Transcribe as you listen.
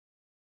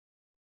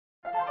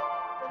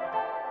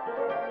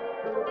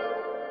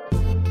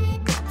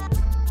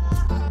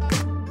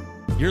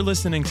You're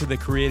listening to the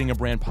Creating a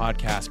Brand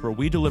podcast, where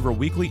we deliver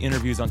weekly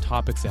interviews on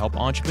topics to help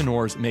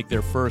entrepreneurs make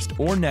their first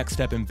or next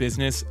step in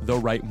business the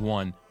right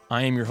one.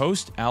 I am your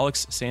host,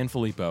 Alex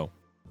Sanfilippo.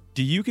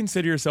 Do you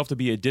consider yourself to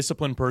be a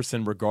disciplined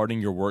person regarding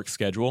your work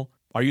schedule?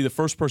 Are you the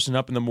first person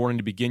up in the morning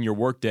to begin your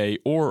workday,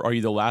 or are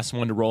you the last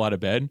one to roll out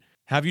of bed?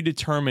 Have you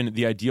determined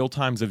the ideal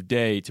times of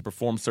day to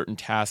perform certain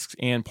tasks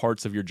and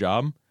parts of your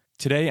job?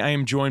 Today, I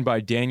am joined by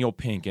Daniel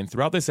Pink, and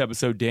throughout this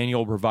episode,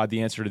 Daniel will provide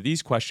the answer to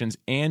these questions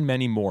and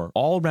many more,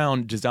 all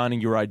around designing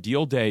your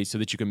ideal day so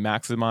that you can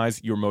maximize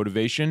your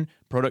motivation,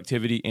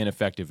 productivity, and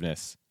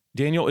effectiveness.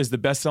 Daniel is the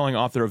best-selling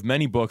author of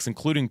many books,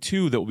 including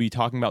two that we'll be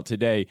talking about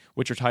today,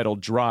 which are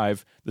titled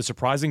Drive, The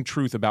Surprising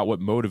Truth About What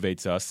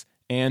Motivates Us,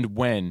 and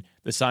When,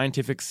 The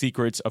Scientific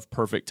Secrets of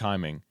Perfect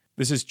Timing.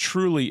 This is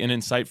truly an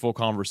insightful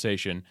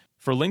conversation.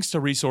 For links to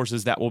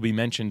resources that will be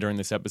mentioned during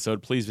this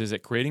episode, please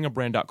visit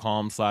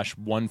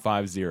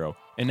creatingabrand.com/150.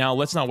 And now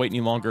let's not wait any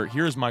longer.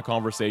 Here's my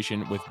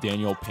conversation with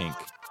Daniel Pink.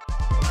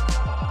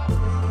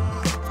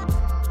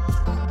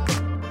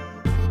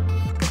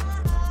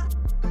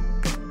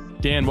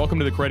 Dan, welcome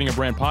to the Creating a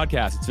Brand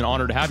podcast. It's an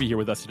honor to have you here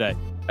with us today.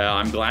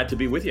 I'm glad to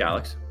be with you,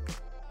 Alex.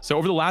 So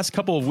over the last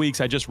couple of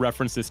weeks, I just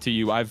referenced this to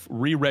you. I've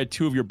reread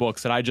two of your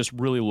books that I just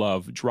really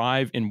love,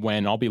 Drive and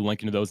When. I'll be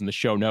linking to those in the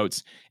show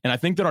notes. And I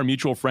think that our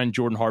mutual friend,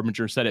 Jordan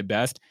Harbinger, said it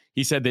best.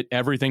 He said that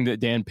everything that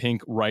Dan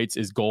Pink writes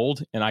is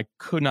gold, and I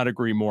could not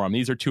agree more.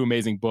 These are two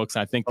amazing books.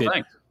 I think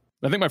I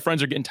think my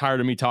friends are getting tired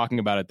of me talking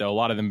about it, though. A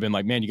lot of them have been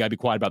like, man, you got to be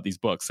quiet about these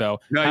books. So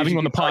having them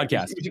on the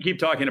podcast. You should keep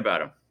talking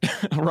about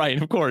them.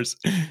 Right, of course.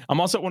 I'm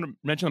also want to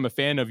mention I'm a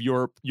fan of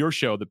your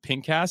show, the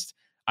Pinkcast.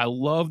 I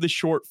love the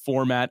short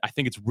format. I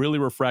think it's really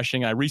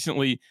refreshing. I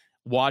recently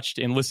watched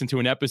and listened to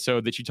an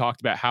episode that you talked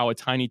about how a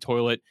tiny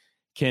toilet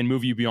can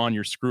move you beyond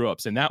your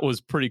screw-ups, and that was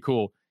pretty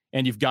cool.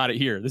 And you've got it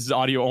here. This is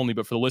audio only,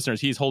 but for the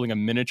listeners, he's holding a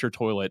miniature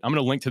toilet. I'm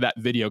going to link to that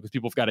video because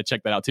people have got to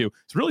check that out too.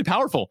 It's really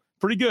powerful.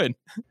 Pretty good.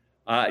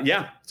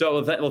 Yeah.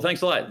 So,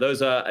 thanks a lot.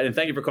 Those and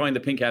thank you for calling the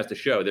Pinkcast a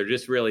show. They're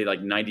just really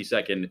like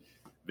 90-second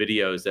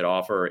videos that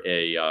offer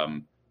a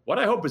what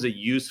I hope is a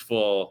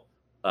useful,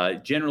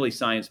 generally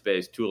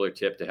science-based tool or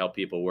tip to help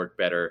people work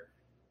better,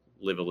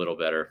 live a little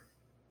better.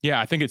 Yeah,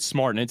 I think it's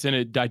smart, and it's in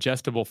a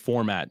digestible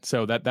format,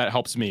 so that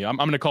helps me. I'm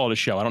going to call it a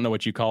show. I don't know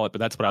what you call it, but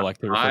that's what I like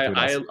to refer to it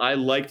as. I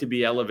like to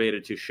be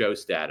elevated to show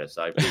status.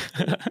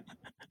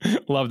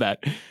 Love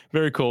that.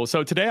 Very cool.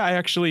 So today I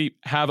actually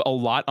have a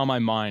lot on my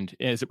mind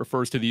as it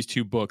refers to these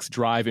two books,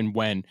 Drive and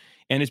When.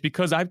 And it's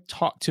because I've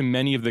talked to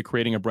many of the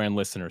Creating a Brand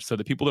listeners. So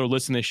the people that are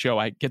listening to this show,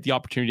 I get the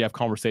opportunity to have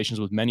conversations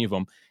with many of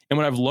them. And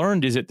what I've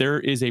learned is that there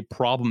is a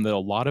problem that a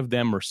lot of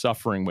them are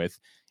suffering with.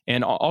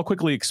 And I'll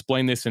quickly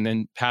explain this and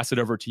then pass it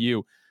over to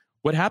you.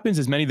 What happens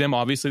is many of them,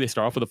 obviously, they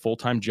start off with a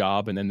full-time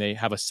job and then they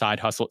have a side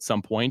hustle at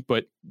some point.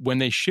 But when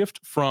they shift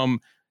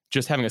from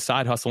just having a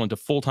side hustle into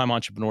full-time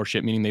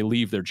entrepreneurship, meaning they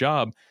leave their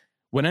job,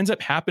 what ends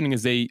up happening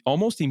is they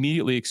almost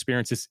immediately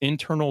experience this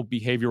internal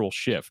behavioral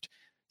shift.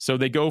 So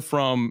they go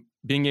from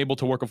being able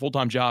to work a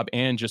full-time job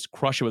and just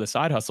crush it with a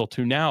side hustle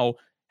to now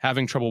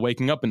having trouble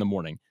waking up in the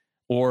morning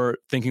or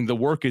thinking the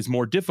work is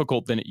more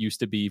difficult than it used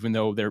to be, even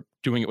though they're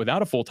doing it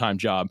without a full-time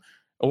job,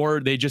 or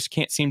they just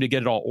can't seem to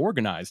get it all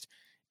organized.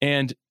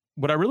 And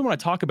what I really want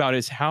to talk about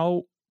is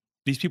how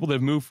these people that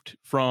have moved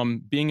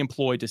from being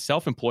employed to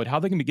self-employed, how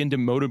they can begin to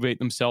motivate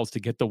themselves to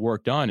get the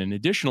work done. And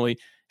additionally,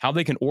 how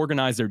they can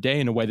organize their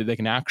day in a way that they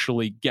can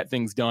actually get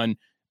things done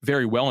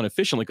very well and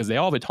efficiently, because they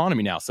all have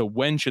autonomy now. So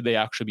when should they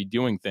actually be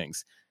doing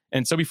things?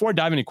 And so before I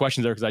dive into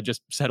questions there, because I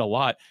just said a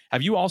lot,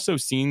 have you also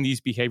seen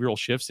these behavioral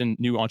shifts in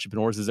new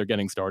entrepreneurs as they're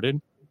getting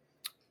started?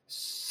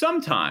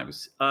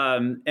 Sometimes.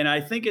 And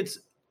I think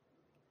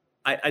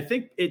I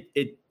think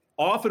it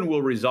often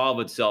will resolve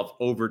itself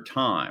over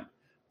time.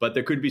 But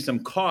there could be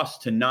some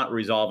cost to not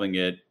resolving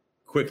it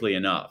quickly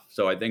enough.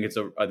 So I think it's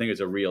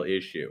a real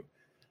issue.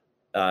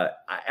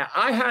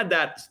 I had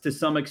that to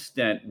some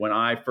extent when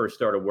I first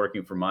started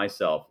working for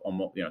myself,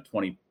 almost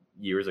 20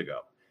 years ago,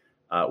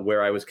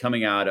 where I was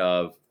coming out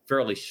of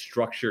fairly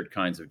structured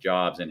kinds of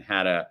jobs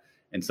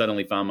and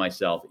suddenly found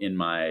myself in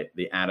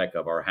the attic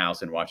of our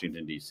house in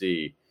Washington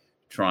D.C.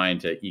 trying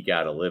to eke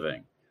out a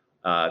living.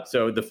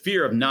 So the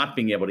fear of not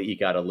being able to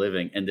eke out a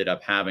living ended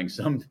up having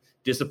some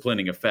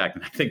disciplining effect.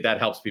 And I think that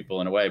helps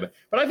people in a way. But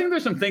I think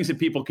there's some things that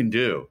people can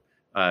do.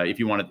 If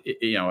you want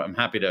to, I'm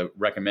happy to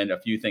recommend a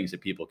few things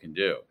that people can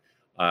do.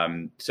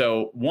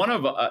 So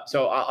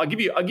I'll give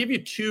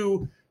you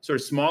two sort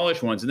of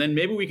smallish ones, and then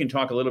maybe we can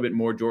talk a little bit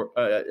more,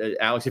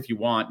 Alex, if you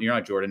want. You're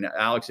not Jordan,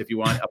 Alex, if you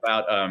want,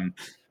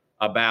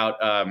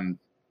 about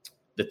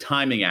the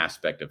timing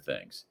aspect of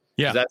things.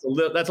 Yeah, that's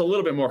a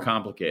little bit more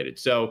complicated.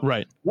 So,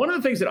 right. One of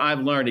the things that I've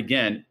learned,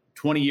 again,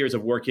 20 years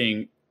of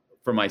working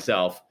for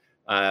myself,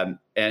 and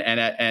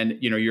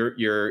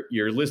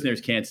your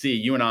listeners can't see.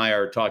 You and I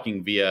are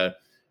talking via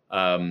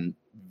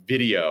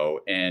video,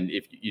 and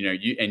if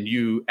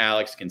you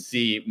Alex can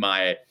see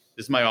this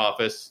is my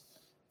office.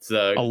 It's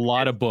a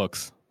lot of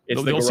books.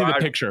 They'll see the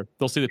picture.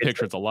 They'll see the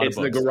picture. It's a lot of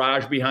books. It's the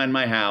garage behind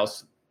my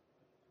house.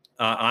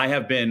 I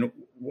have been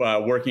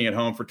working at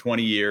home for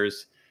 20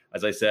 years.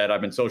 As I said,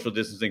 I've been social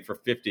distancing for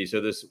 50. So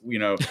this,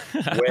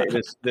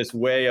 this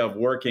way of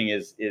working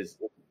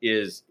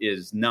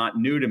is not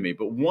new to me.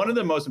 But one of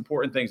the most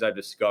important things I've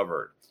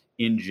discovered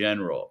in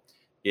general,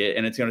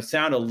 and it's going to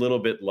sound a little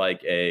bit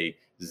like a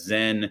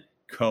Zen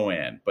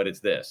koan, but it's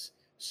this: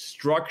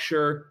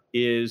 structure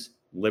is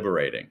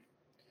liberating.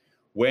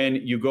 When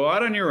you go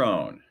out on your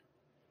own,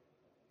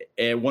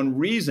 and one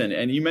reason,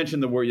 and you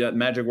mentioned that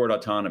magic word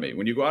autonomy,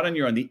 when you go out on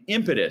your own, the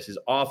impetus is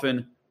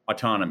often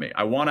autonomy.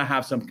 I want to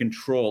have some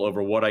control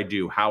over what I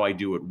do, how I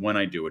do it, when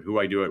I do it, who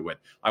I do it with.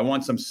 I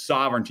want some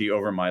sovereignty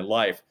over my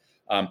life.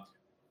 I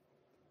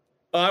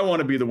want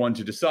to be the one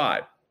to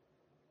decide.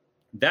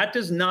 That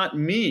does not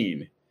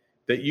mean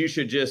that you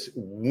should just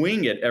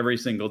wing it every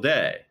single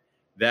day.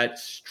 That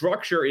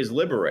structure is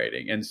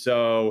liberating. And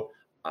so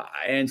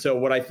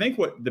what I think,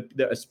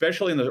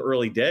 especially in the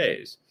early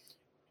days,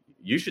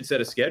 you should set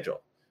a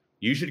schedule.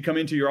 You should come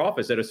into your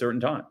office at a certain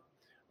time.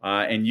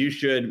 And you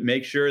should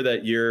make sure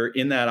that you're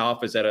in that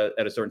office at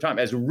a certain time.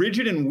 As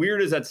rigid and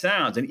weird as that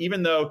sounds, and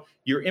even though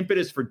your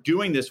impetus for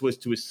doing this was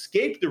to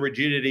escape the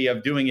rigidity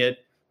of doing it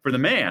for the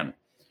man,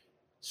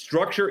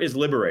 structure is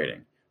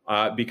liberating.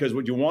 Because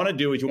what you want to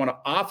do is you want to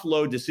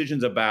offload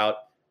decisions about,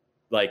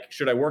 like,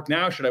 should I work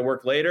now? Should I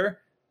work later?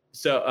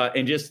 So,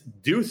 and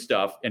just do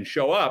stuff and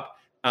show up.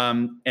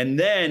 And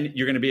then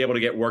you're going to be able to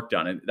get work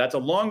done. And that's a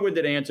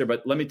long-winded answer,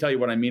 but let me tell you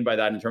what I mean by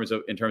that in terms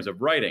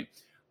of writing.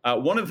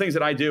 One of the things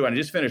that I do, and I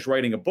just finished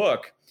writing a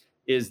book,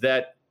 is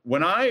that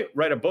when I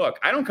write a book,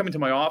 I don't come into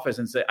my office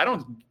and say,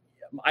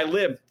 I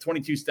live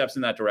 22 steps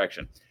in that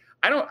direction.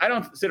 I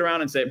don't sit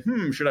around and say,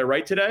 should I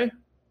write today?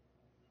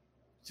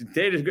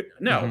 Today is good.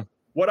 No. Mm-hmm.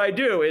 What I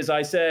do is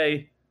I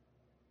say,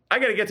 I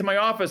got to get to my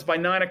office by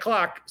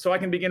 9:00 so I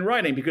can begin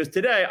writing, because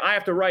today I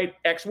have to write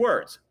X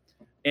words.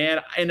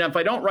 And if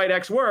I don't write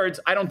X words,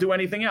 I don't do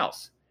anything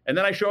else. And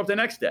then I show up the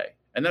next day.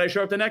 And then I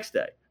show up the next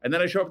day. And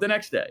then I show up the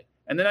next day.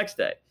 And the next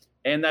day.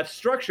 And that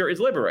structure is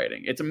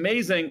liberating. It's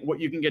amazing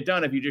what you can get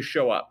done if you just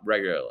show up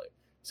regularly.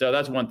 So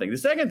that's one thing. The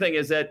second thing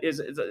is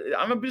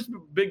I'm a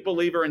big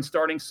believer in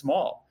starting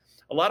small.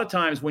 A lot of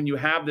times when you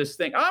have this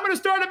thing, I'm going to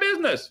start a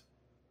business.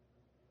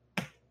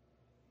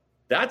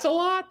 That's a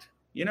lot,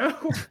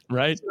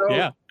 Right. So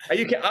yeah.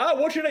 You can,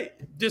 what should I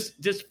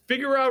just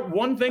figure out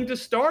one thing to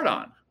start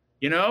on,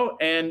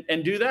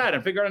 and do that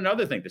and figure out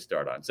another thing to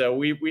start on. So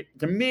we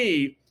to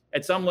me,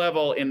 at some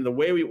level, in the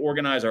way we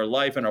organize our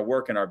life and our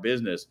work and our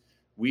business,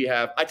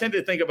 I tend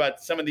to think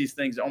about some of these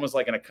things almost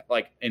like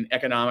in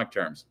economic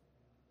terms.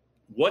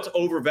 What's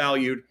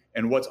overvalued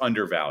and what's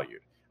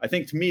undervalued? I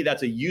think to me,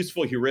 that's a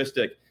useful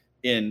heuristic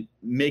in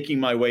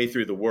making my way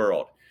through the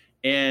world.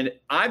 And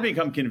I've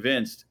become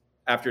convinced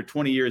after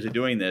 20 years of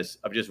doing this,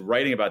 of just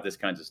writing about this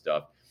kinds of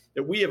stuff,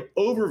 that we have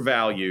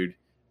overvalued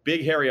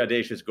big, hairy,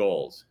 audacious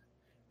goals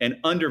and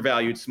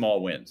undervalued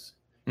small wins.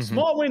 Mm-hmm.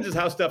 Small wins is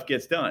how stuff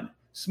gets done.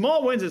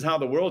 Small wins is how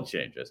the world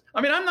changes.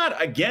 I mean, I'm not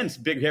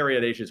against big, hairy,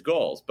 audacious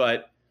goals,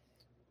 but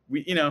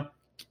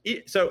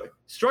so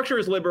structure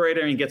is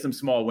liberating, and get some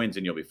small wins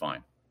and you'll be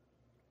fine.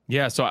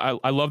 Yeah, so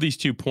I love these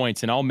 2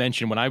 points. And I'll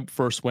mention, when I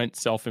first went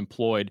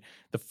self-employed,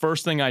 the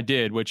first thing I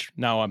did, which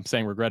now I'm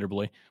saying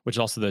regrettably, which is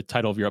also the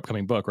title of your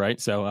upcoming book, right?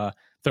 So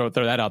throw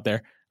that out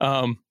there.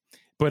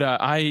 But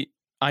I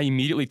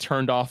immediately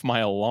turned off my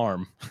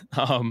alarm.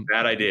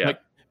 Bad idea. Like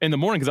in the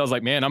morning, because I was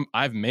like, man,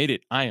 I've made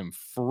it. I am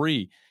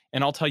free.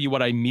 And I'll tell you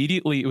what,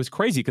 it was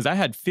crazy, because I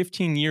had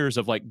 15 years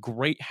of like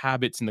great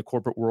habits in the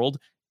corporate world.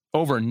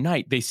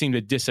 Overnight, they seemed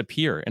to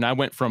disappear. And I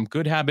went from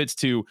good habits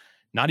to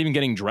not even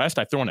getting dressed.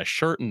 I throw on a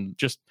shirt and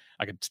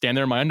I could stand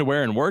there in my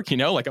underwear and work,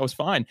 like I was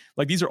fine.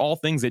 Like these are all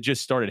things that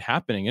just started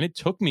happening. And it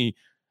took me,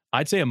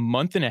 I'd say, a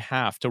month and a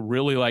half to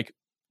really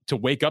to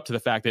wake up to the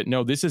fact that,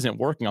 no, this isn't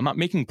working. I'm not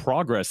making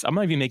progress. I'm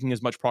not even making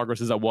as much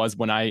progress as I was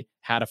when I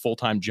had a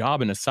full-time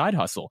job and a side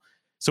hustle.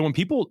 So when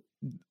people,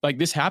 like,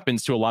 this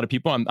happens to a lot of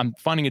people, I'm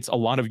finding it's a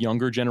lot of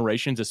younger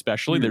generations,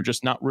 especially, they're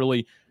just not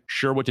really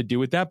sure what to do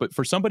with that. But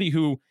for somebody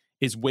who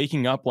is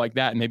waking up like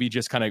that and maybe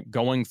just kind of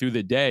going through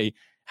the day,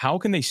 how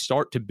can they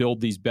start to build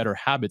these better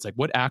habits? Like,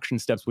 what action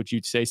steps would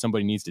you say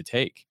somebody needs to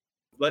take?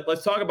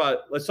 Let's talk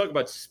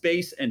about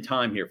space and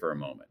time here for a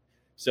moment.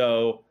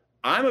 So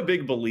I'm a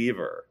big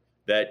believer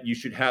that you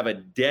should have a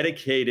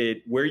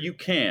dedicated, where you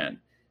can,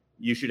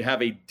 you should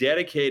have a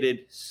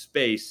dedicated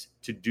space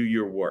to do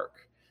your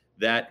work.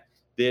 That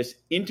this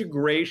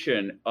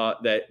integration,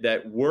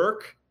 that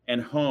work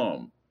and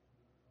home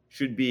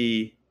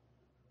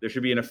there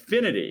should be an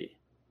affinity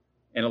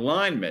and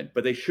alignment,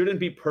 but they shouldn't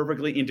be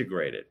perfectly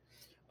integrated.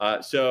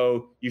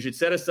 So you should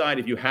set aside,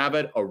 if you have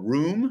it, a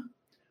room,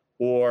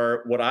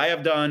 or what I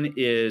have done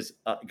is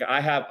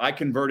I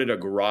converted a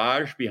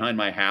garage behind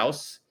my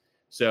house.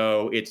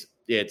 So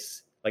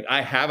it's like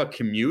I have a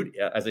commute.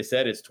 As I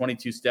said, it's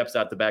 22 steps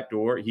out the back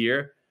door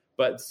here,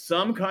 but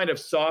some kind of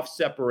soft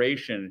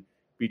separation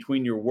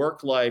between your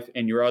work life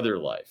and your other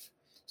life.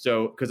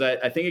 So, because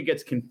I think it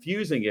gets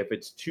confusing if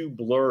it's too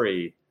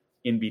blurry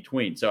in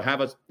between. So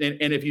and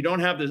if you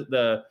don't have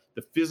the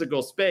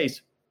physical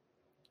space,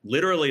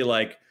 literally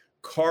like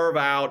carve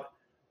out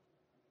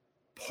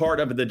part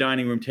of the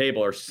dining room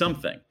table or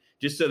something,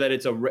 just so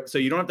that so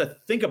you don't have to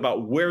think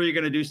about where you're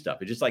going to do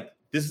stuff. It's just like,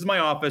 this is my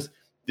office.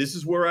 This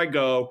is where I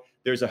go.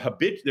 There's a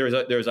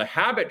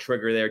habit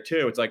trigger there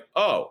too. It's like,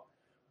 oh,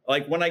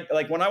 like when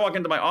I walk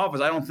into my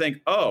office, I don't think,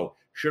 oh,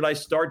 should I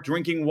start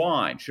drinking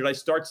wine? Should I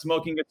start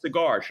smoking a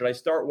cigar? Should I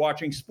start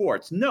watching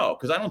sports? No,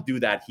 because I don't do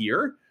that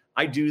here.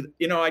 I do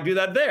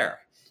that there,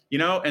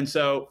 and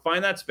so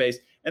find that space.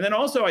 And then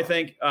also, I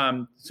think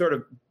sort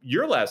of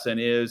your lesson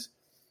is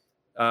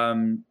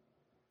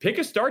pick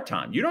a start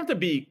time. You don't have to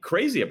be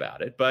crazy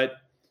about it, but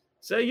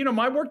say,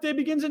 my workday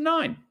begins at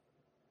 9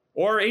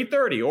 or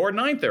 8:30 or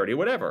 9:30,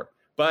 whatever.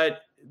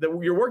 But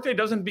your workday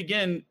doesn't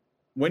begin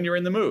when you're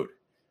in the mood.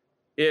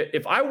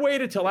 If I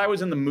waited till I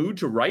was in the mood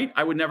to write,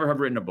 I would never have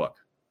written a book.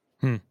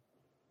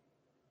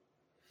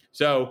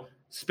 So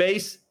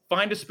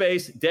find a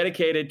space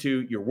dedicated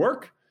to your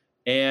work.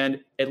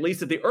 And at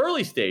least at the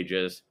early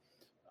stages,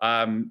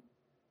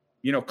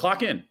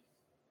 clock in.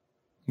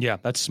 Yeah,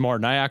 that's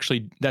smart.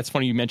 And that's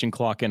funny you mentioned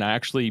clock in. I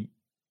actually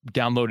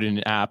downloaded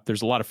an app.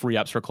 There's a lot of free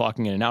apps for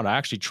clocking in and out. I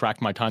actually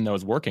tracked my time that I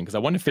was working because I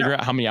wanted to figure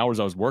out how many hours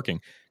I was working.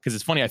 Because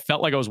it's funny, I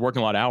felt like I was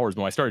working a lot of hours.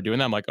 But when I started doing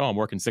that, I'm like, oh, I'm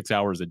working 6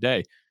 hours a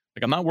day.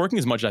 Like, I'm not working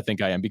as much as I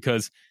think I am,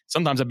 because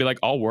sometimes I'd be like,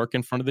 I'll work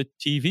in front of the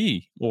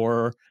TV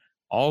or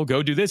I'll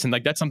go do this. And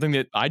like, that's something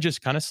that I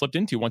just kind of slipped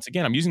into. Once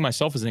again, I'm using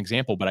myself as an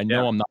example, but I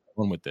know I'm not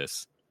alone with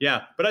this.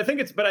 Yeah. But I think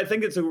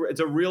it's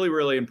a really,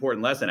 really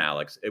important lesson,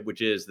 Alex,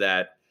 which is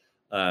that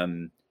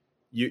you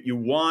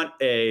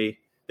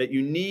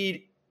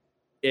need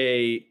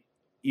a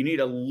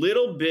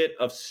little bit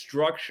of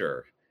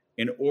structure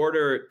in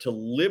order to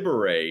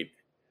liberate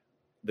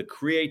the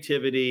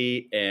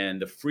creativity and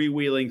the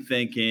freewheeling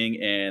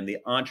thinking and the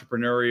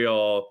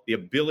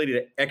ability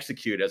to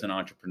execute as an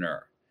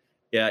entrepreneur.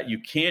 Yeah, you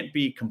can't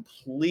be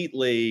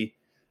completely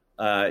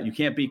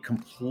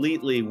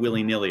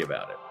willy-nilly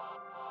about it.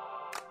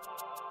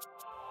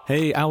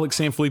 Hey, Alex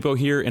Sanfilippo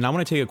here, and I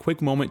want to take a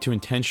quick moment to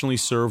intentionally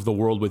serve the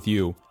world with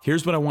you.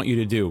 Here's what I want you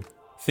to do.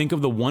 Think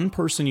of the one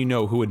person you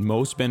know who would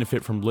most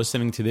benefit from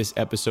listening to this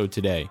episode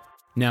today.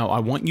 Now, I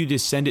want you to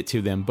send it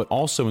to them, but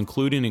also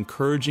include an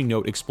encouraging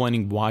note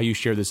explaining why you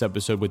share this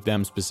episode with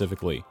them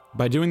specifically.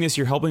 By doing this,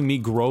 you're helping me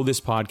grow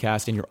this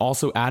podcast, and you're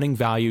also adding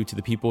value to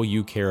the people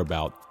you care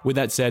about. With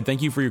that said,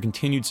 thank you for your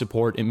continued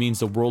support. It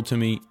means the world to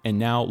me. And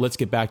now, let's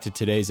get back to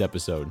today's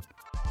episode.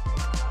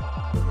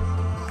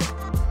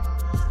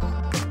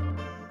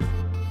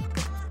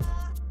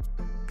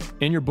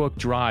 In your book,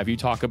 Drive, you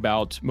talk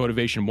about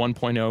motivation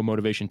 1.0,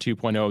 motivation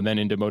 2.0, and then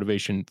into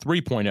motivation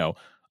 3.0.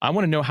 I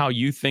want to know how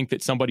you think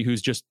that somebody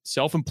who's just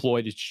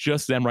self-employed, it's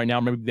just them right now,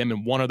 maybe them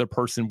and one other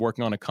person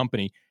working on a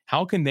company,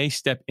 how can they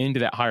step into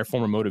that higher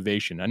form of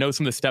motivation? I know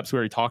some of the steps we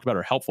already talked about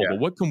are helpful, but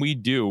what can we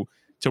do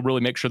to really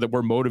make sure that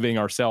we're motivating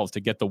ourselves to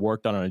get the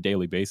work done on a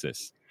daily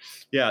basis?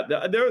 Yeah,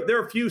 there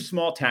are a few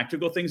small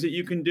tactical things that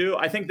you can do.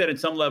 I think that at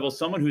some level,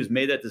 someone who's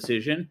made that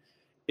decision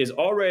is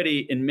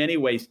already in many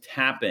ways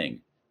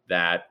tapping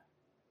that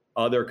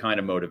other kind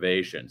of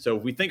motivation. So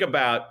if we think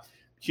about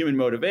human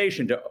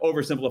motivation, to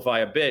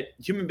oversimplify a bit,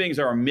 human beings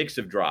are a mix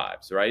of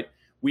drives, right?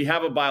 We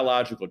have a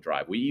biological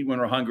drive. We eat when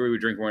we're hungry, we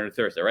drink when we're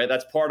thirsty, right?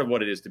 That's part of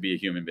what it is to be a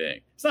human being.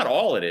 It's not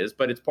all it is,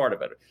 but it's part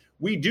of it.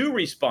 We do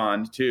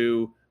respond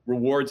to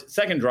rewards.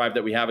 Second drive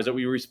that we have is that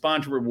we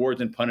respond to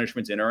rewards and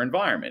punishments in our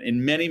environment.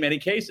 In many, many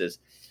cases,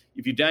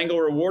 if you dangle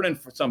a reward in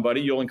for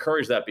somebody, you'll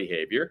encourage that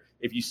behavior.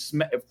 If you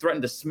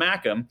threaten to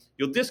smack them,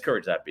 you'll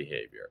discourage that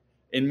behavior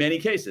in many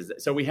cases.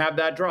 So we have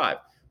that drive.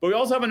 But we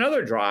also have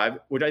another drive,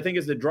 which I think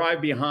is the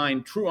drive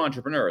behind true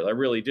entrepreneurs. I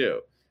really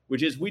do,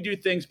 which is we do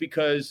things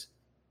because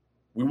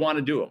we want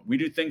to do them. We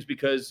do things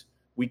because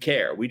we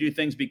care. We do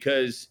things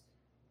because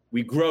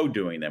we grow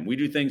doing them. We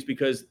do things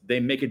because they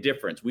make a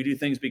difference. We do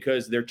things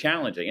because they're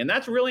challenging. And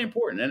that's really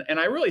important. And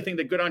I really think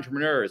that good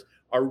entrepreneurs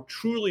are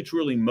truly,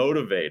 truly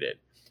motivated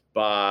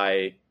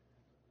by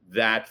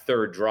that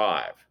third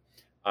drive.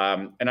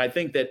 And I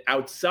think that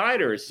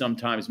outsiders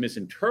sometimes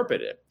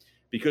misinterpret it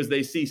because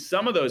they see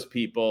some of those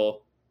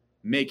people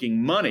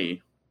making money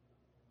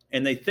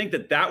and they think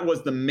that that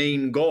was the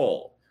main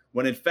goal,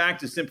 when in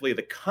fact is simply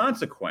the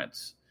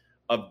consequence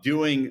of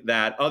doing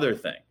that other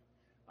thing.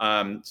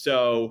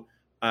 So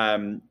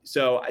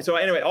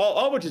anyway,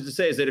 all which is to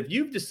say is that if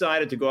you've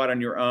decided to go out on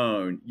your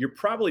own, you're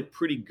probably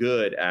pretty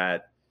good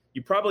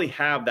you probably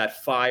have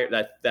that fire,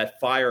 that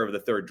fire of the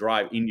third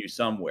drive in you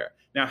somewhere.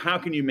 Now, how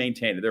can you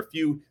maintain it? There are a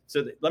few.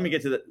 Let me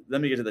get to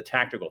the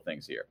tactical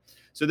things here.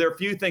 So there are a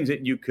few things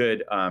that you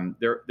could.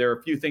 There are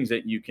a few things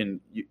that you can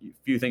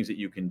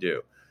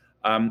do.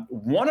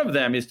 One of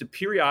them is to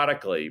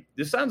periodically.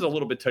 This sounds a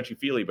little bit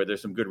touchy-feely, but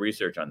there's some good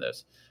research on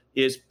this.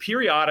 Is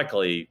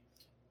periodically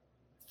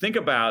think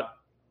about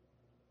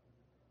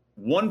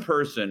one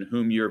person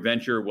whom your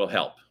venture will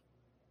help.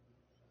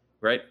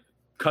 Right.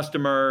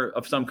 Customer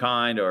of some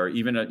kind, or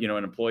even an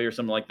employee or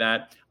something like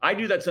that. I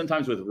do that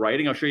sometimes with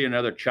writing. I'll show you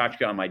another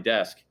tchotchke on my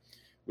desk,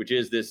 which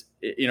is this.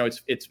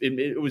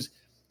 This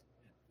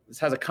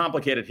has a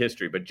complicated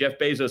history, but Jeff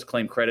Bezos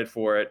claimed credit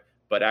for it.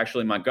 but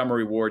actually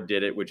Montgomery Ward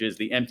did it, which is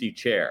the empty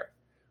chair,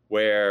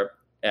 where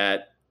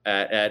and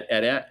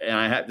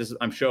I have this.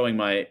 I'm showing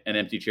an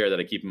empty chair that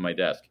I keep in my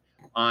desk.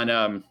 I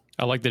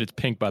like that it's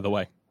pink, by the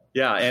way.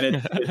 Yeah, and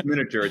it's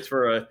miniature. It's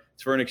for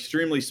an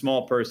extremely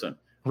small person.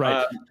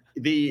 Right.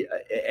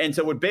 And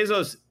so what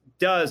Bezos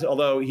does,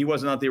 although he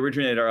was not the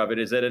originator of it,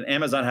 is that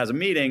Amazon has a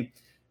meeting.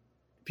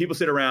 People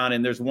sit around,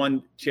 and there's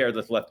one chair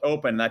that's left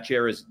open. That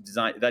chair is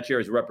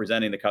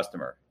representing the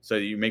customer. So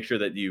you make sure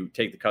that you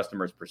take the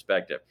customer's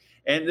perspective.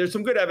 And there's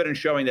some good evidence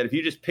showing that if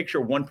you just picture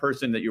one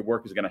person that your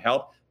work is going to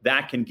help,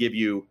 that can give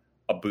you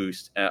a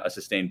boost, a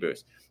sustained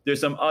boost.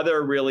 There's some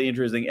other really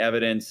interesting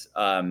evidence,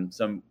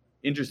 some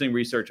interesting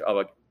research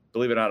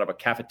believe it or not, of a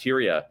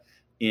cafeteria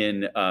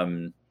in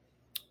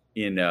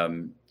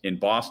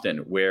Boston,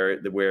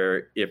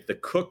 where if the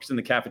cooks in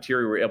the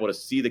cafeteria were able to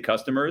see the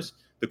customers,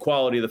 the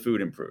quality of the food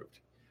improved.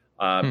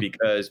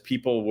 Because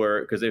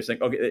they're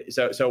saying, okay,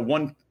 so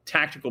one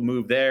tactical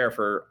move there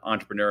for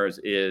entrepreneurs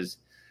is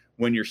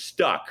when you're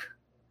stuck,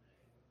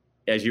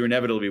 as you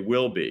inevitably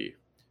will be,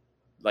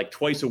 like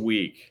twice a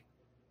week,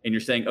 and you're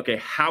saying, okay,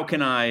 how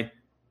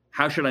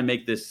should I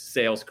make this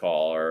sales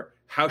call, or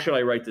how should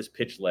I write this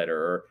pitch letter,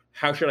 or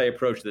how should I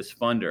approach this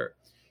funder?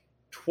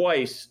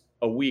 Twice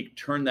a week,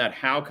 turn that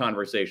how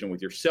conversation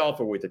with yourself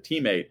or with a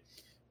teammate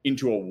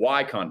into a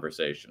why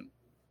conversation.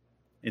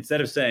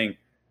 Instead of saying,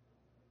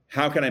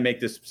 how can I make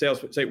this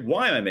say,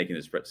 why am I making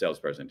this sales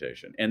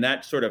presentation? And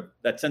that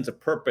sense of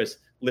purpose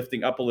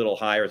lifting up a little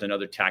higher is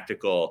another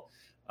tactical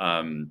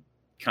kind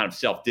of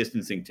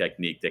self-distancing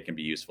technique that can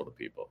be useful to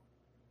people.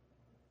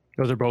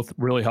 Those are both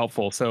really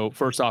helpful. So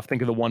first off,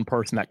 think of the one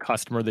person, that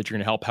customer that you're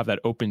going to help have that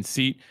open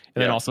seat,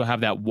 and then also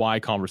have that why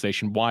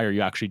conversation. Why are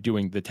you actually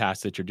doing the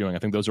task that you're doing? I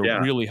think those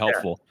are really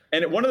helpful. Yeah.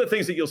 And one of the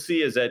things that you'll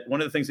see,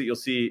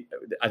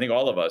 I think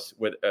all of us,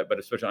 but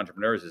especially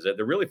entrepreneurs, is that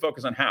they're really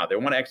focused on how. They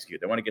want to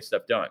execute. They want to get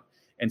stuff done.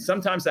 And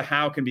sometimes the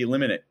how can be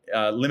limiting.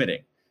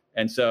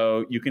 And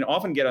so you can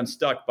often get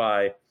unstuck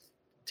by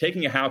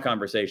taking a how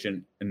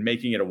conversation and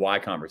making it a why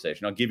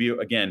conversation. I'll give you,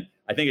 again,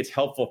 I think it's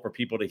helpful for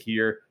people to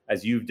hear,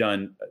 as you've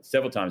done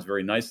several times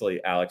very nicely,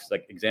 Alex,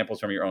 like examples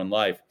from your own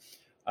life.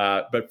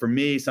 But for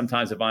me,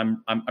 sometimes if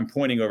I'm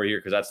pointing over here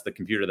because that's the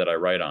computer that I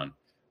write on,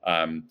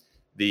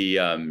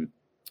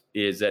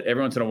 is that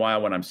every once in a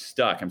while when I'm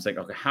stuck, I'm saying,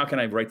 okay, how can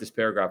I write this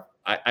paragraph?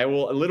 I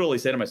will literally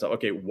say to myself,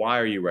 okay, why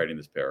are you writing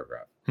this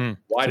paragraph?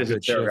 Why does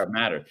this paragraph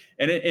matter?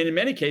 And in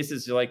many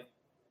cases, you're like,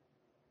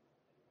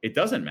 it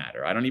doesn't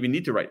matter. I don't even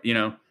need to write,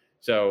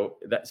 So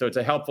it's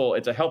a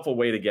helpful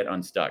way to get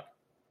unstuck.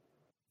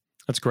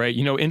 That's great.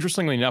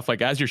 Interestingly enough,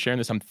 like as you're sharing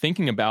this, I'm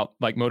thinking about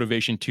like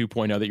Motivation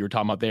 2.0 that you were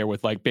talking about there,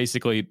 with like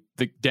basically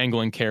the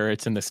dangling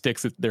carrots and the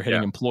sticks that they're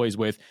hitting employees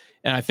with.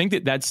 And I think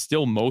that that's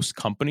still most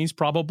companies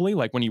probably,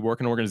 like when you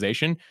work in an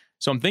organization.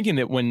 So I'm thinking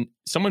that when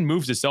someone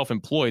moves to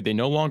self-employed, they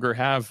no longer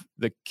have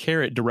the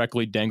carrot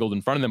directly dangled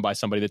in front of them by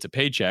somebody that's a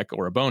paycheck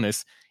or a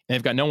bonus. And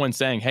they've got no one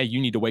saying, hey, you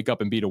need to wake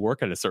up and be to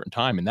work at a certain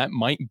time. And that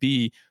might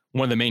be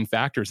one of the main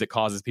factors that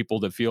causes people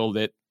to feel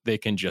that they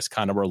can just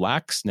kind of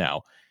relax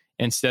now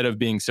instead of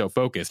being so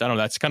focused. I don't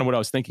know. That's kind of what I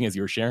was thinking as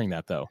you were sharing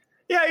that, though.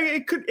 Yeah,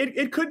 it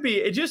could be.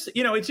 It just,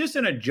 it's just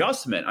an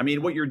adjustment. I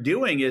mean, what you're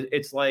doing is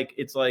it's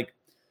like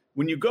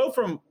when you go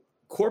from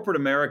corporate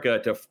America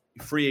to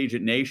free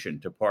agent nation,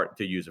 to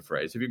use a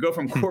phrase. If you go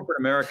from corporate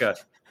America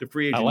to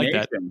free agent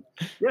nation,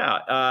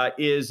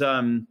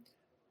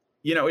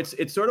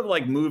 it's sort of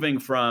like moving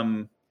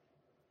from,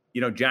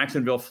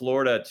 Jacksonville,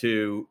 Florida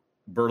to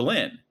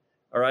Berlin.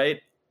 All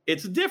right,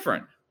 it's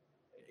different.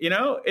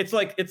 It's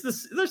like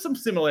there's some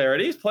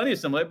similarities, plenty of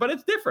similarities, but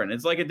it's different.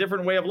 It's like a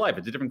different way of life.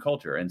 It's a different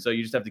culture, and so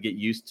you just have to get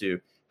used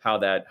to how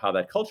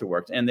that culture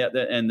works. And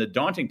the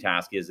daunting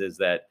task is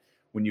that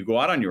when you go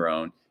out on your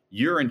own,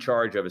 you're in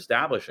charge of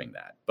establishing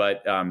that.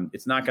 But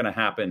it's not going to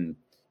happen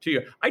to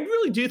you. I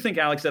really do think,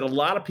 Alex, that a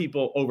lot of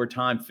people over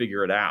time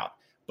figure it out.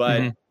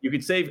 But you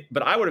could save.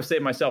 But I would have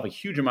saved myself a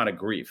huge amount of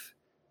grief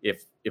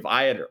if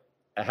I had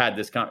had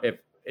this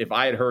if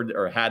I had heard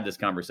or had this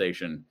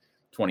conversation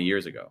 20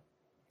 years ago.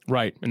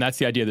 Right. And that's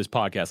the idea of this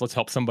podcast. Let's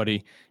help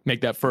somebody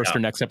make that first or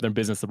next step in their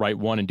business the right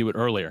one and do it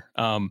earlier.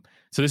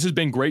 So this has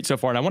been great so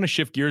far. And I want to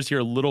shift gears here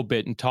a little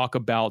bit and talk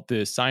about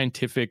the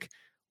scientific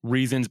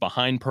reasons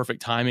behind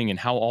perfect timing and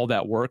how all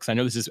that works. I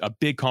know this is a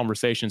big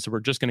conversation, so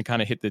we're just going to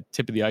kind of hit the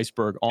tip of the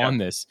iceberg on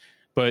this.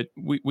 But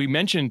we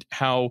mentioned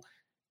how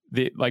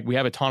we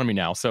have autonomy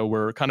now. So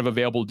we're kind of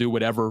available to do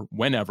whatever,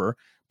 whenever.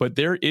 But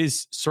there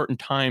is certain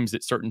times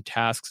that certain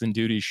tasks and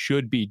duties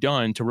should be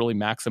done to really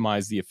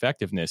maximize the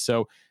effectiveness.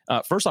 So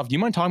first off, do you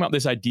mind talking about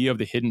this idea of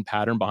the hidden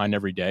pattern behind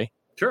every day?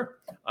 Sure.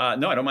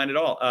 No, I don't mind at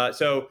all.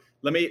 So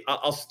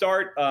I'll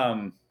start.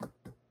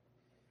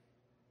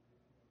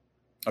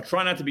 I'll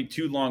try not to be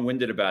too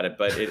long-winded about it,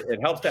 but it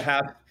helps to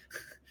have,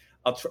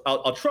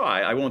 I'll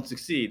try, I won't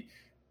succeed.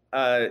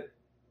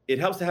 It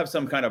helps to have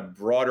some kind of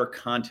broader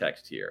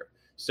context here.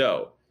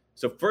 So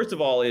first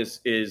of all is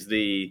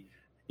the,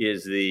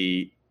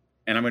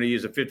 and I'm going to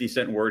use a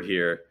 50-cent word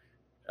here,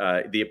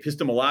 the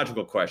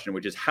epistemological question,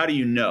 which is how do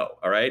you know?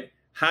 All right.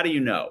 How do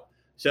you know?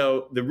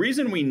 So the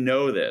reason we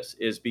know this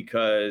is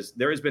because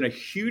there has been a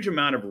huge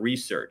amount of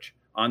research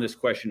on this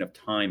question of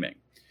timing,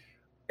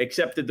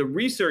 except that the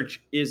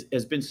research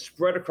has been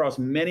spread across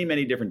many,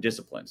 many different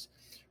disciplines,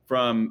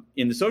 from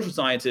in the social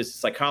sciences,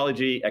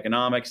 psychology,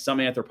 economics, some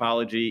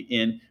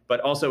anthropology,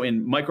 but also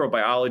in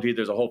microbiology.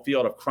 There's a whole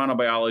field of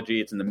chronobiology.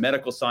 It's in the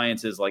medical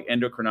sciences like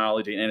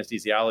endocrinology and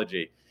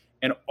anesthesiology.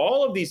 And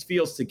all of these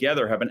fields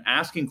together have been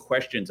asking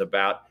questions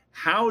about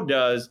how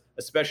does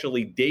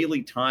especially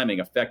daily timing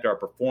affect our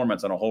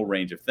performance on a whole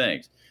range of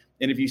things.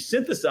 And if you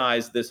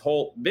synthesize this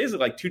whole, basically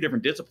like two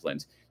different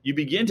disciplines, you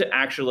begin to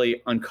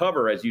actually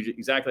uncover,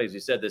 exactly as you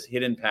said, this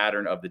hidden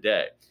pattern of the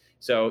day.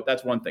 So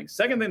that's one thing.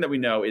 Second thing that we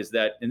know is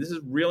that, and this is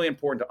really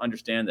important to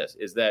understand this,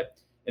 is that,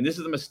 and this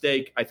is the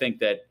mistake I think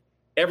that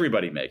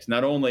everybody makes,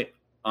 not only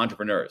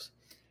entrepreneurs.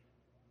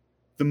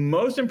 The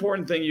most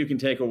important thing you can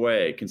take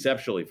away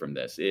conceptually from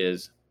this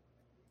is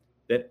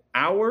that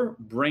our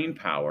brain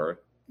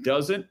power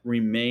doesn't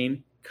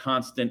remain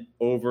constant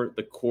over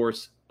the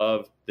course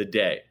of the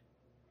day.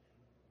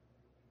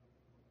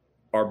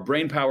 Our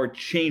brain power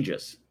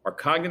changes. Our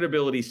cognitive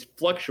abilities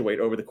fluctuate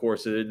over the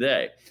course of the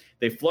day.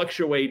 They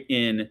fluctuate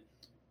in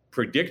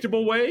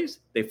predictable ways.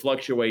 They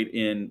fluctuate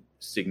in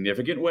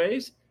significant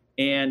ways.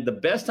 And the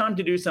best time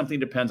to do something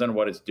depends on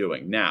what it's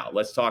doing. Now,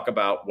 let's talk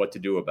about what to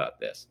do about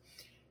this.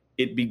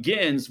 It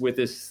begins with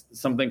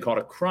something called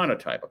a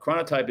chronotype. A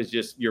chronotype is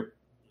just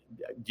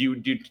do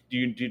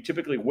you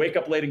typically wake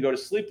up late and go to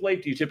sleep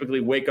late? Do you typically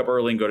wake up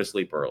early and go to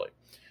sleep early?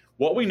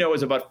 What we know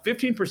is about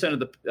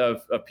 15%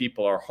 of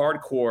people are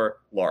hardcore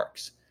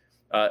larks,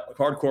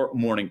 hardcore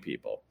morning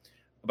people.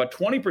 About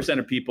 20%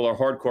 of people are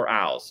hardcore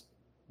owls,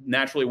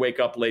 naturally wake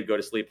up late, go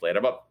to sleep late.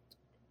 About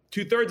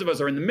 2/3 of us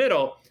are in the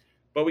middle,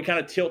 but we kind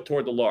of tilt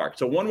toward the lark.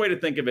 So one way to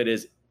think of it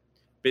is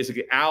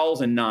basically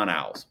owls and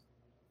non-owls.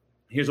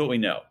 Here's what we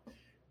know.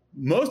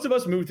 Most of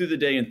us move through the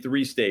day in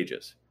 3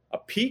 stages: a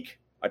peak,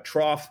 a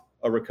trough,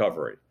 a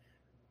recovery.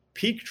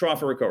 Peak,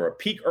 trough, or recovery.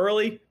 Peak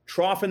early,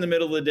 trough in the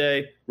middle of the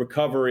day,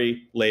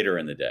 recovery later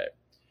in the day.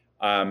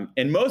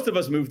 And most of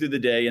us move through the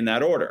day in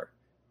that order: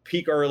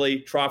 peak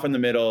early, trough in the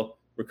middle,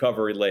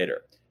 recovery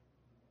later.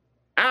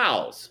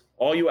 Owls,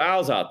 all you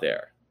owls out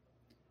there.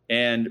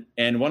 And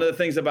one of the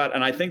things and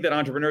I think that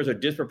entrepreneurs are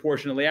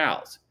disproportionately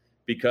owls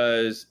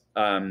because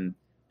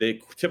the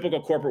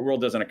typical corporate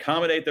world doesn't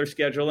accommodate their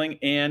scheduling,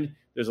 and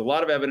there's a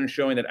lot of evidence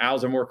showing that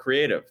owls are more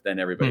creative than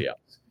everybody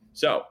else.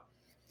 So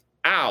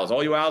owls,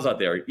 all you owls out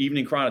there,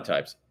 evening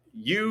chronotypes,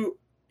 you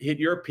hit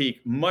your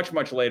peak much,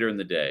 much later in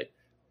the day: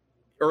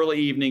 early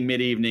evening,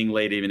 mid-evening,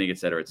 late evening, et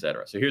cetera, et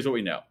cetera. So here's what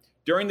we know.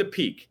 During the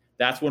peak,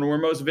 that's when we're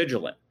most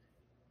vigilant.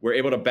 We're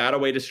able to bat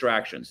away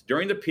distractions.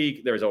 During the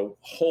peak, there's a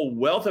whole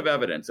wealth of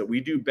evidence that we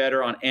do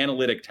better on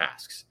analytic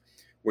tasks,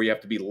 where you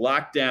have to be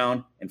locked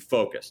down and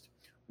focused,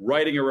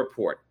 writing a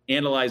report,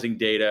 analyzing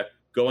data,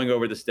 going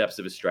over the steps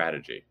of a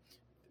strategy.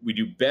 We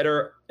do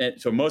better.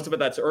 And so most of it,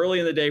 that's early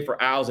in the day.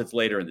 For owls, it's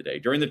later in the day.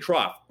 During the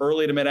trough,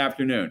 early to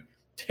mid-afternoon.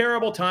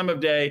 Terrible time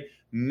of day,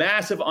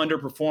 massive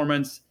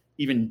underperformance,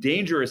 even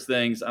dangerous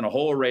things on a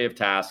whole array of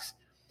tasks.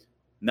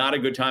 Not a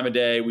good time of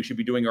day. We should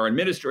be doing our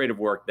administrative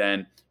work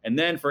then. And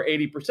then for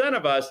 80%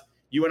 of us,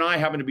 you and I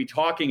happen to be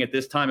talking at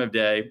this time of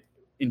day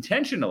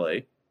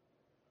intentionally.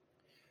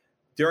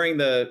 During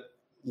the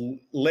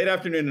late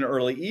afternoon and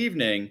early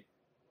evening,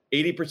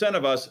 80%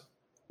 of us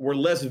were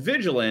less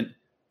vigilant,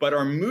 but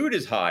our mood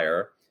is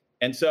higher.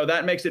 And so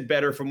that makes it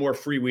better for more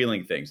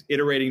freewheeling things,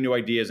 iterating new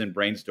ideas and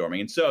brainstorming.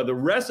 And so the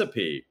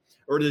recipe,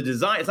 or the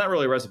design, it's not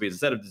really a recipe, it's a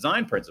set of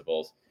design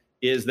principles,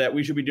 is that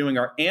we should be doing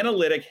our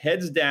analytic,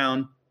 heads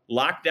down,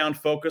 lockdown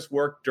focus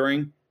work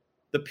during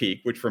the peak,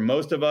 which for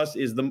most of us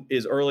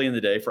is early in the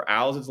day. For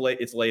owls,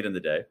 it's late in the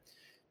day.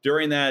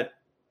 During that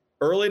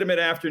early to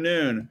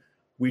mid-afternoon,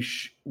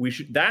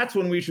 that's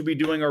when we should be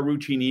doing our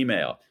routine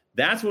email.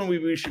 That's when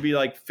we should be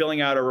like filling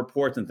out our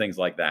reports and things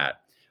like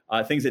that.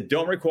 Things that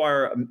don't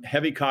require a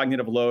heavy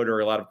cognitive load or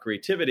a lot of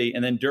creativity.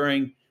 And then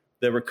during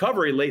the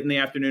recovery, late in the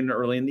afternoon and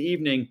early in the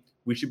evening,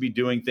 we should be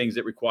doing things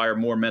that require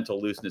more mental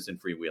looseness and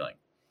freewheeling.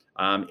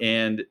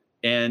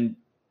 And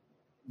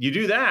you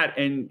do that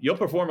and you'll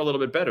perform a little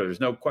bit better.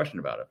 There's no question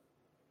about it.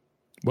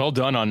 Well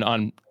done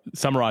on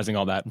summarizing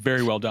all that.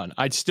 Very well done.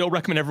 I'd still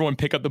recommend everyone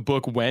pick up the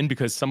book When,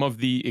 because some of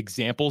the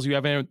examples you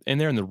have in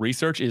there and the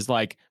research is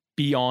like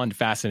beyond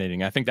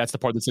fascinating. I think that's the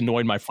part that's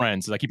annoyed my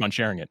friends, is I keep on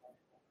sharing it.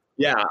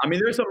 Yeah, I mean,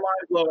 there's some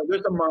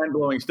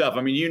mind-blowing stuff.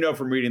 I mean, you know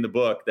from reading the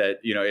book that,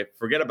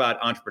 forget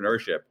about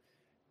entrepreneurship.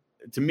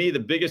 To me, the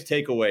biggest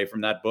takeaway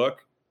from that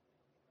book,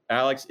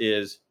 Alex,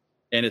 is,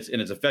 and it's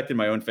affected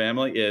my own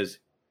family, is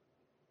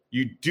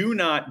you do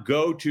not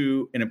go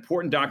to an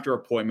important doctor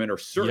appointment or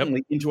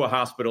certainly into a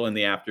hospital in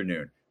the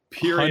afternoon.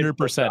 Period.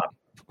 100%.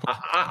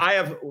 I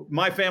have,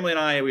 my family and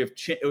I, we have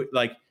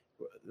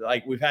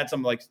we've had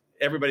some, like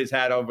everybody's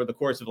had over the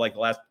course of like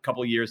the last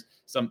couple of years,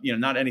 some,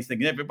 not any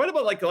significant, but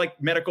about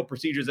like medical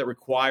procedures that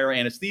require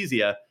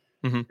anesthesia.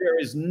 Mm-hmm. There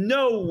is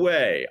no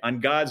way on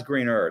God's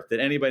green earth that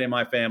anybody in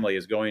my family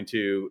is going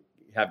to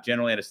have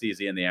general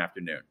anesthesia in the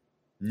afternoon.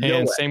 No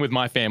And way. same with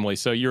my family.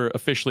 So you're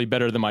officially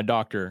better than my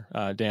doctor,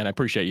 Dan. I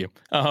appreciate you.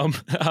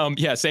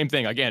 Yeah, same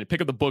thing. Again,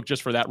 pick up the book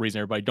just for that reason,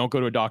 everybody. Don't go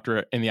to a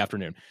doctor in the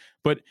afternoon.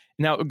 But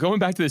now going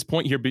back to this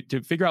point here,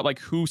 to figure out like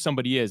who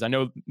somebody is, I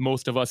know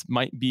most of us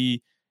might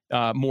be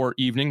more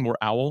evening, more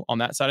owl on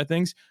that side of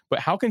things. But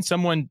how can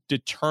someone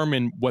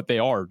determine what they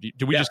are?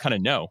 Do we just kind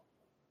of know?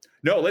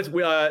 No,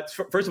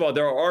 first of all,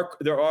 there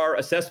are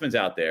assessments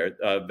out there,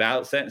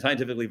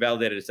 scientifically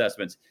validated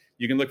assessments.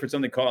 You can look for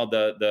something called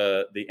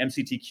the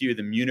MCTQ,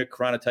 the Munich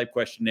Chronotype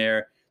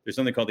Questionnaire. There's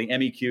something called the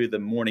MEQ, the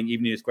Morning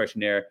Evening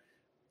Questionnaire.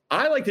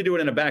 I like to do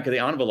it in a back of the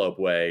envelope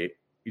way,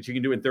 which you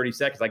can do in 30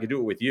 seconds. I can do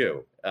it with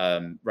you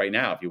right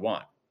now if you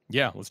want.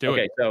 Yeah, let's do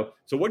it. Okay,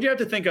 so what you have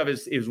to think of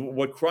is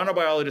what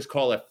chronobiologists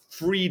call a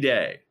free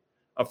day.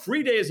 A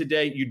free day is a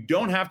day you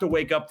don't have to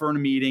wake up for a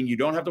meeting. You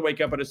don't have to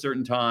wake up at a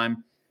certain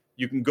time.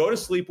 You can go to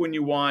sleep when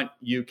you want.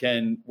 You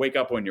can wake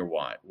up when you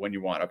want.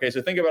 Okay,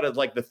 so think about it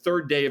like the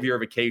third day of your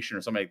vacation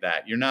or something like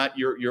that.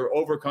 You're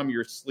overcome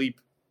your sleep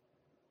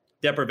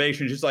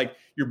deprivation, just like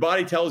your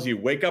body tells you,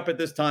 wake up at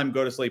this time,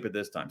 go to sleep at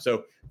this time.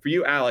 So for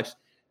you, Alex,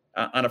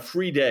 on a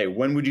free day,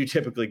 when would you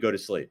typically go to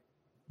sleep?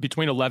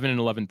 Between 11 and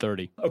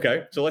 11:30.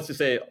 Okay, so let's just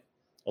say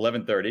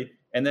 11:30,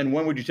 and then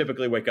when would you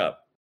typically wake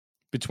up?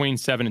 Between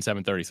 7 and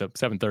 7:30. So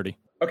 7:30.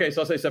 Okay,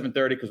 so I'll say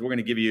 7:30 because we're going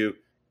to give you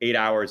 8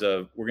 hours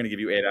of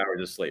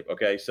sleep.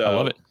 Okay, so I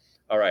love it.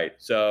 All right,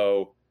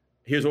 so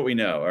here's what we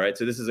know. All right,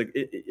 so this is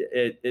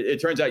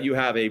it turns out you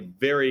have the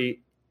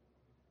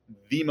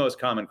most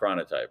common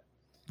chronotype.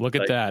 Look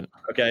at that.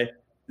 Okay,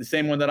 the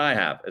same one that I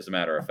have, as a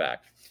matter of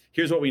fact.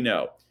 Here's what we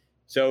know.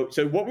 So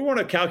what we want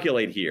to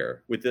calculate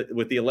here with the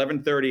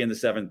 11:30 and the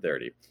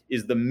 7:30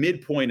 is the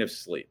midpoint of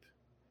sleep.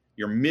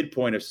 Your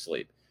midpoint of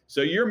sleep.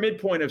 So your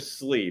midpoint of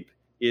sleep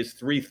is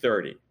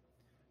 3:30.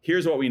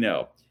 Here's what we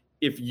know.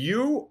 If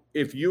your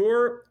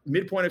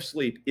midpoint of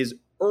sleep is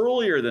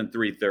earlier than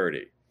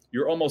 3:30,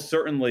 you're almost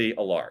certainly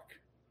a lark.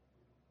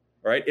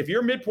 All right? If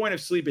your midpoint of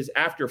sleep is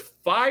after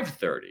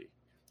 5:30,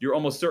 you're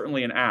almost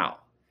certainly an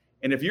owl.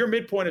 And if your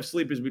midpoint of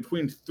sleep is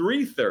between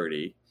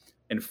 3:30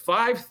 and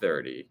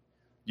 5:30,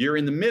 you're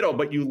in the middle,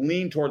 but you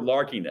lean toward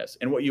larkiness.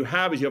 And what you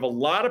have is you have a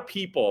lot of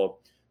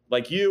people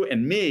like you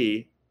and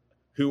me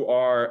who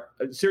are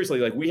seriously,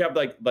 like we have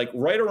like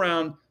right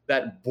around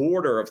that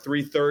border of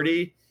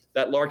 3:30,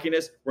 that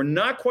larkiness. We're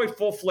not quite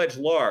full-fledged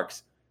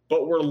larks,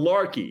 but we're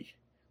larky,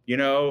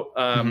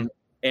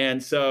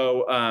 And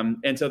so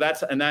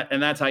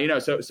that's how you know.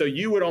 So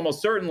you would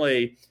almost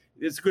certainly.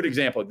 It's a good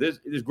example. This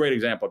is a great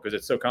example because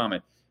it's so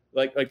common.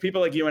 Like people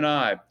like you and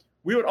I,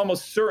 we would we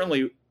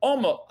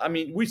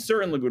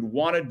certainly would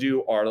want to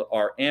do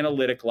our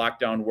analytic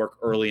lockdown work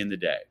early in the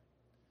day.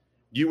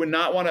 You and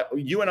I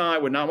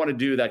would not want to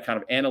do that kind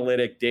of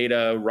analytic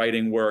data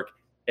writing work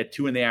at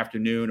 2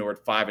 p.m. or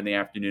at 5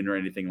 p.m. or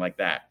anything like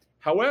that.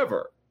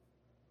 However,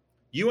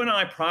 you and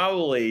I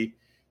probably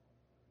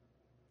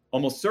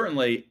almost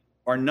certainly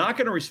are not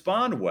going to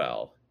respond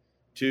well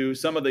to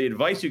some of the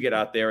advice you get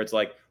out there. It's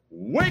like,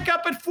 wake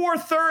up at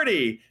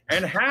 4:30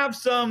 and have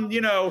some,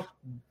 a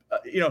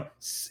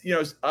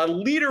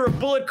liter of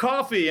bullet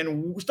coffee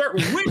and start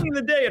winning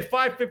the day at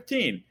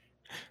 5:15.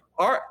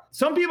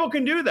 Some people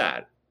can do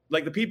that.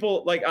 Like the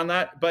people like on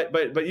that, but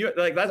you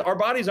like that. Our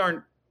bodies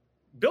aren't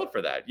built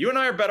for that. You and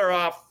I are better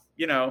off,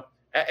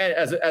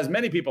 as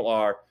many people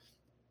are,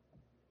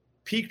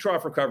 peak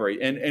trough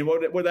recovery. And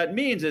what that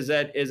means is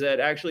that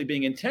actually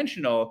being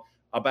intentional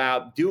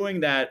about doing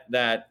that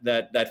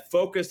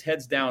focused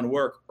heads down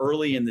work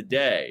early in the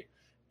day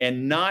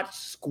and not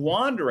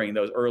squandering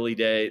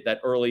that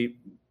early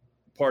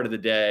part of the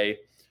day,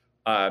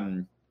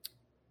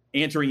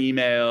 answering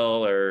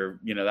email or,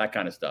 that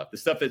kind of stuff. The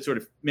stuff that sort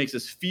of makes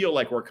us feel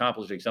like we're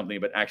accomplishing something,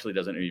 but actually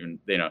doesn't even,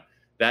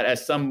 that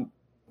as some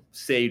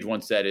sage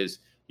once said is,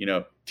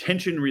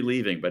 tension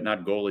relieving, but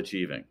not goal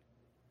achieving.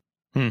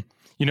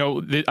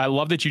 I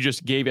love that you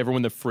just gave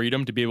everyone the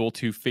freedom to be able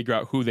to figure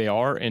out who they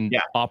are and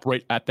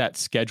operate at that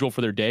schedule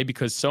for their day,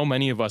 because so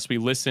many of us, we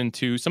listen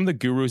to some of the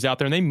gurus out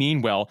there and they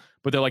mean well,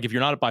 but they're like, if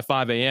you're not up by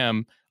 5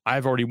 a.m.,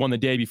 I've already won the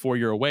day before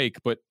you're awake,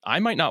 but I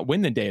might not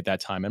win the day at that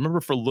time. I remember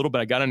for a little bit,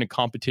 I got into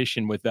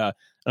competition with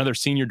another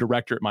senior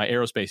director at my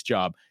aerospace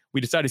job.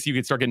 We decided to see if we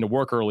could start getting to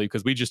work early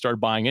because we just started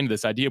buying into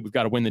this idea. We've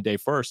got to win the day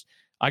first.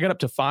 I got up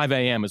to 5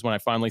 a.m. is when I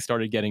finally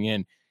started getting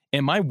in,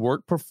 and my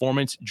work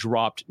performance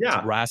dropped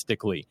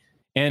drastically.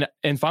 And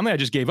finally, I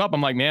just gave up.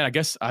 I'm like, man, I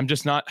guess I'm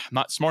just not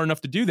smart enough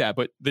to do that.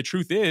 But the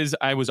truth is,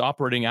 I was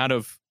operating out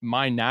of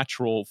my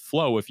natural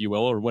flow, if you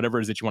will, or whatever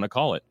it is that you want to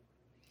call it.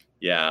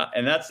 Yeah,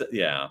 and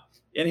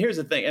And here's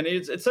the thing, and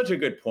it's such a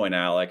good point,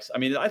 Alex. I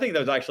mean, I think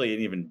there's actually an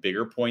even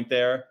bigger point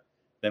there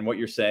than what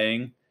you're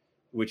saying,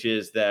 which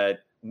is that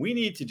we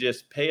need to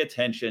just pay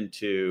attention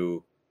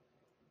to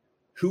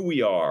who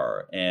we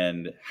are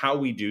and how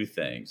we do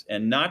things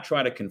and not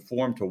try to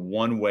conform to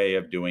one way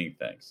of doing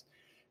things.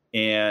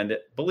 And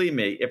believe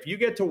me, if you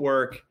get to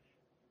work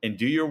and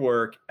do your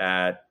work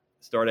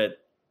start at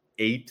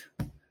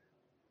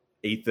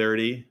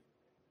 8:30,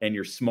 and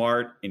you're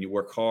smart and you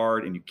work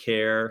hard and you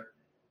care,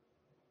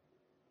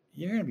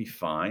 you're going to be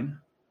fine.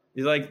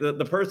 He's like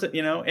the person,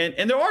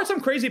 and there are some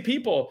crazy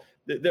people,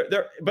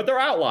 but they're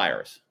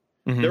outliers.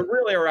 Mm-hmm. There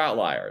really are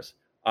outliers.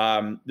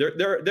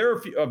 There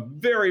are a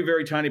very,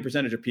 very tiny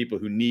percentage of people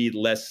who need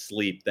less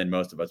sleep than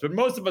most of us, but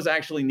most of us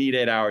actually need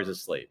 8 hours of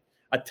sleep.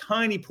 A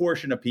tiny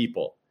portion of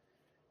people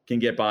can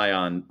get by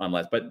on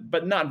less,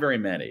 but not very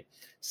many.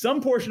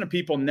 Some portion of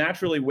people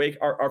naturally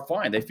are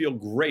fine. They feel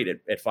great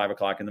at 5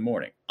 o'clock in the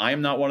morning. I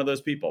am not one of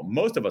those people.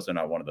 Most of us are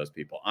not one of those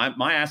people.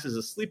 My ass is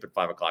asleep at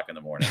 5 o'clock in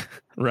the morning.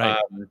 Right.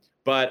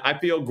 But I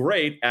feel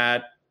great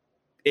at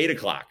 8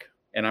 o'clock,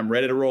 and I'm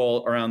ready to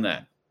roll around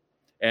then.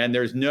 And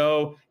there's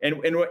no,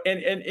 and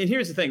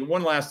here's the thing.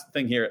 One last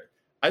thing here.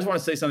 I just want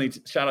to say something.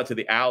 Shout out to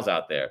the owls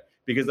out there,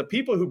 because the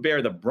people who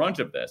bear the brunt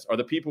of this are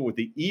the people with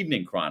the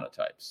evening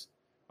chronotypes.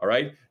 All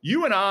right.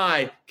 You and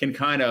I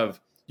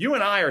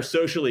are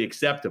socially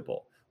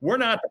acceptable. We're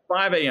not the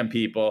 5 a.m.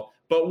 people,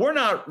 but we're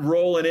not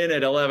rolling in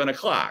at 11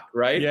 o'clock.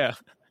 Right. Yeah.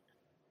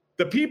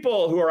 The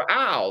people who are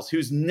owls,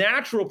 whose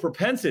natural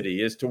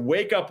propensity is to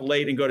wake up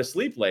late and go to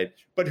sleep late,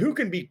 but who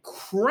can be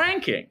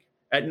cranking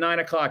at 9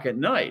 o'clock at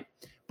night.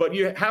 But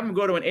you have them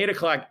go to an 8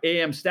 o'clock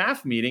a.m.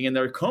 staff meeting and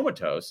they're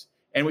comatose.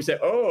 And we say,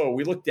 oh,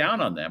 we look down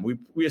on them.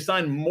 We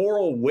assign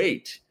moral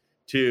weight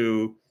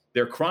to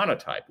their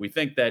chronotype. We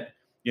think that,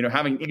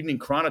 having evening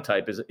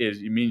chronotype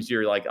means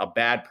you're like a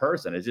bad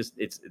person.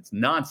 It's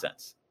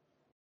nonsense.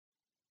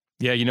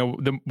 Yeah,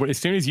 as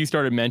soon as you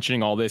started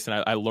mentioning all this,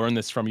 and I learned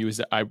this from you, is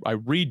that I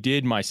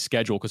redid my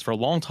schedule, because for a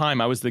long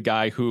time I was the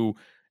guy who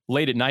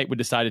late at night would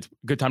decide it's a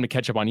good time to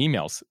catch up on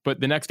emails. But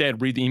the next day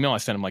I'd read the email I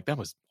sent him, like, that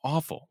was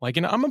awful. Like,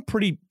 I'm a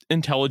pretty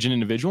intelligent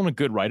individual and a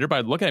good writer, but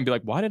I'd look at it and be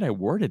like, why did I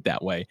word it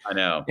that way? I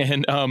know.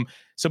 And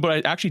so what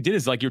I actually did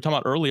is, like you were talking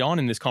about early on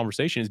in this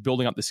conversation, is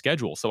building up the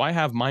schedule. So I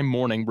have my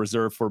morning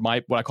reserved for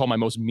what I call my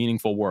most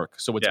meaningful work.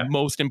 So it's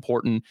most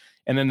important.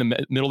 And then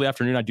the middle of the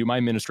afternoon, I do my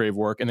administrative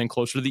work. And then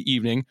closer to the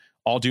evening,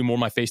 I'll do more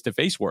of my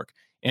face-to-face work.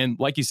 And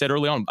like you said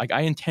early on, like,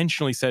 I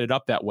intentionally set it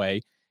up that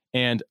way.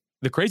 And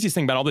the craziest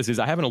thing about all this is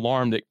I have an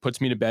alarm that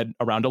puts me to bed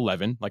around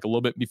 11, like a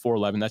little bit before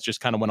 11. That's just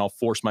kind of when I'll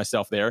force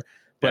myself there.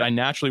 But I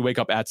naturally wake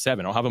up at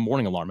 7. I'll have a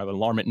morning alarm. I have an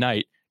alarm at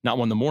night, not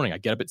one in the morning. I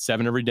get up at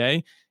 7 every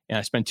day, and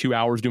I spend 2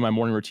 hours doing my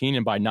morning routine.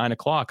 And by 9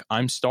 o'clock,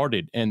 I'm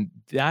started. And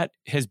that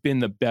has been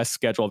the best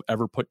schedule I've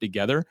ever put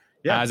together.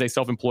 As a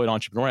self-employed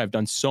entrepreneur. I've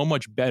done so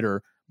much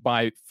better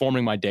by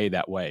forming my day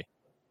that way.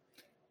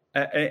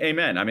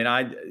 Amen. I mean,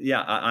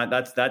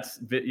 that's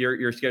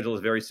your schedule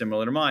is very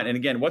similar to mine. And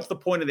again, what's the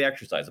point of the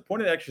exercise? The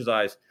point of the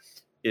exercise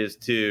is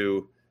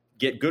to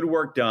get good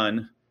work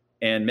done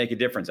and make a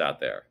difference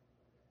out there.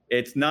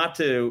 It's not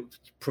to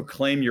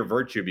proclaim your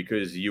virtue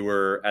because you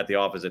were at the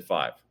office at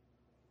 5.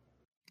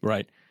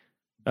 Right.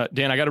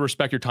 Dan, I got to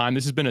respect your time.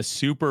 This has been a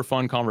super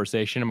fun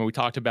conversation. I mean, we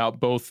talked about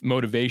both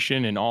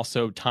motivation and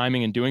also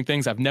timing and doing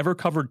things. I've never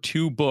covered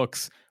 2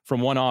 books from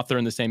one author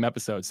in the same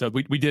episode. So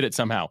we did it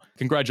somehow.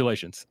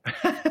 Congratulations.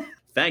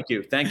 Thank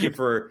you. Thank you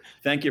for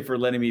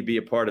letting me be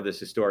a part of this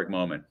historic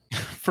moment.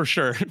 For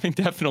sure. I think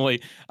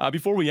definitely.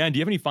 Before we end, do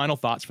you have any final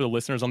thoughts for the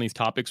listeners on these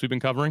topics we've been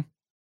covering?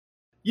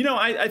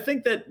 I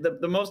think that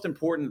the most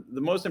important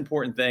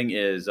thing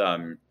is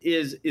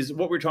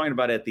what we're talking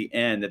about at the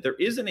end, that there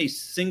isn't a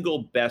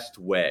single best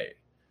way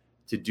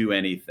to do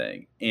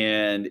anything.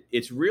 And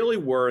it's really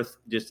worth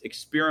just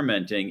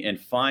experimenting and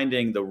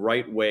finding the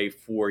right way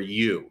for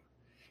you.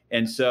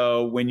 And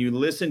so when you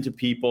listen to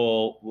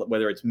people,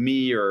 whether it's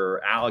me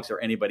or Alex or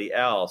anybody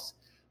else,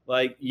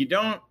 like, you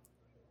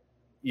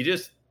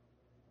just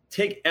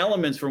take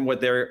elements from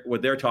what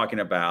they're talking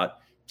about,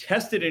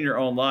 test it in your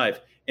own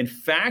life, and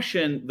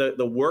fashion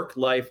the work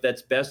life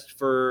that's best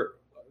for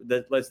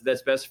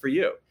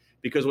you.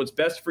 Because what's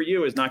best for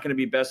you is not going to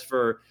be best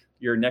for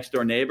your next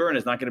door neighbor, and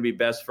it's not going to be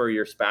best for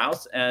your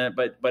spouse.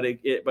 But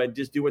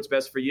just do what's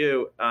best for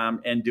you,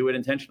 and do it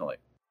intentionally.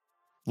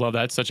 Well,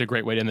 that's such a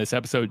great way to end this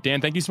episode. Dan,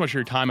 thank you so much for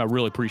your time. I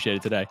really appreciate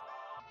it today.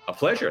 A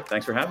pleasure.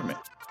 Thanks for having me.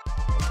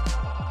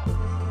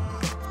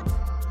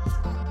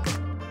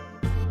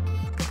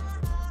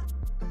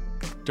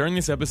 During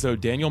this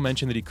episode, Daniel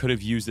mentioned that he could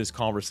have used this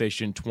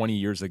conversation 20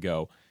 years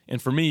ago. And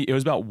for me, it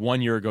was about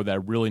 1 year ago that I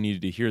really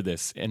needed to hear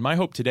this. And my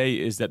hope today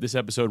is that this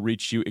episode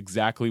reached you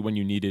exactly when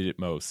you needed it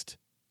most.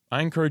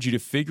 I encourage you to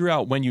figure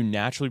out when you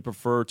naturally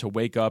prefer to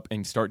wake up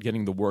and start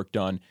getting the work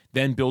done,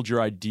 then build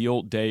your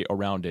ideal day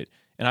around it.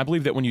 And I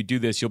believe that when you do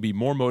this, you'll be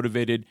more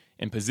motivated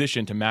and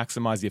positioned to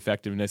maximize the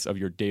effectiveness of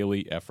your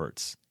daily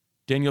efforts.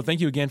 Daniel,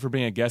 thank you again for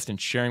being a guest and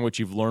sharing what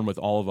you've learned with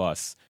all of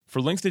us.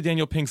 For links to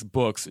Daniel Pink's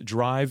books,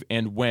 Drive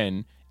and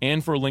When,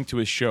 and for a link to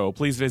his show,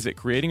 please visit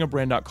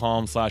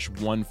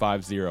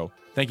creatingabrand.com/150.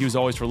 Thank you as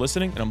always for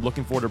listening, and I'm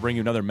looking forward to bringing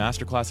you another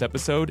masterclass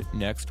episode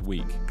next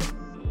week.